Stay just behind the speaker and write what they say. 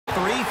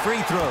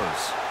free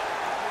throws.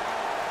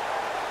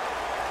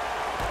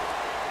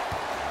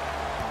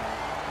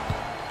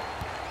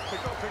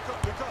 Pick up, pick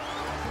up, pick up.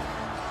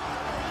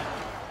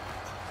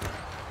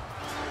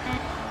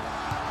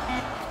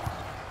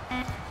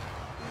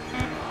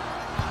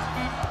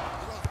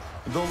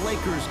 The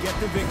Lakers get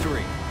the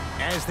victory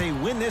as they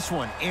win this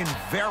one in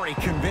very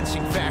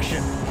convincing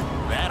fashion.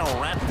 That'll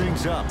wrap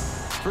things up.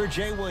 For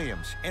Jay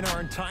Williams and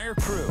our entire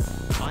crew,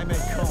 I'm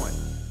Ed Cohen.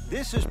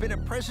 This has been a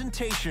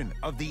presentation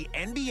of the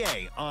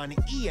NBA on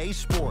EA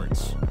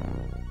Sports.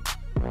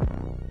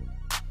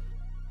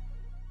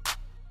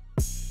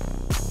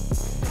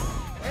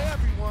 Hey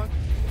everyone,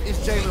 it's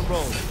Jalen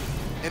Rose,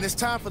 and it's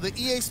time for the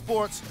EA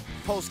Sports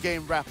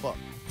post-game wrap-up.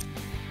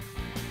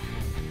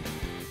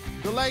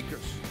 The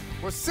Lakers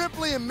were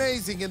simply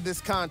amazing in this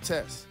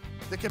contest.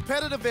 The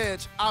competitive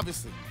edge,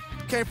 obviously,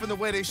 came from the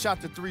way they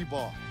shot the three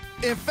ball.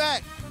 In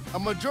fact, a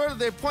majority of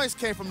their points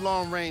came from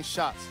long-range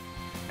shots,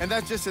 and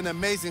that's just an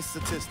amazing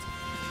statistic.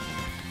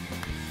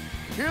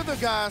 Here are the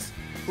guys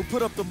who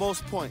put up the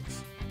most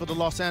points for the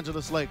Los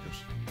Angeles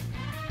Lakers.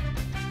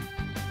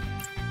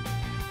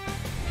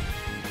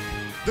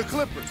 The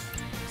Clippers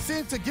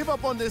seem to give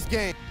up on this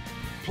game.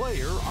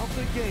 Player of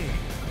the game.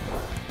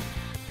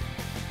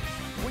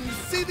 When you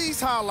see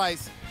these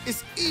highlights,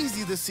 it's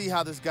easy to see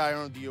how this guy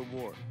earned the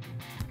award.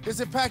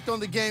 His impact on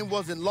the game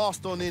wasn't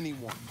lost on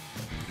anyone.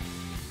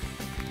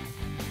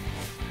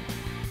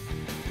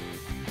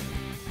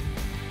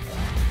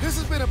 This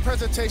has been a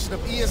presentation of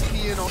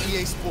ESPN on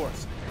EA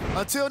Sports.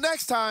 Until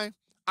next time,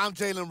 I'm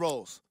Jalen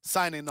Rose,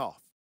 signing off.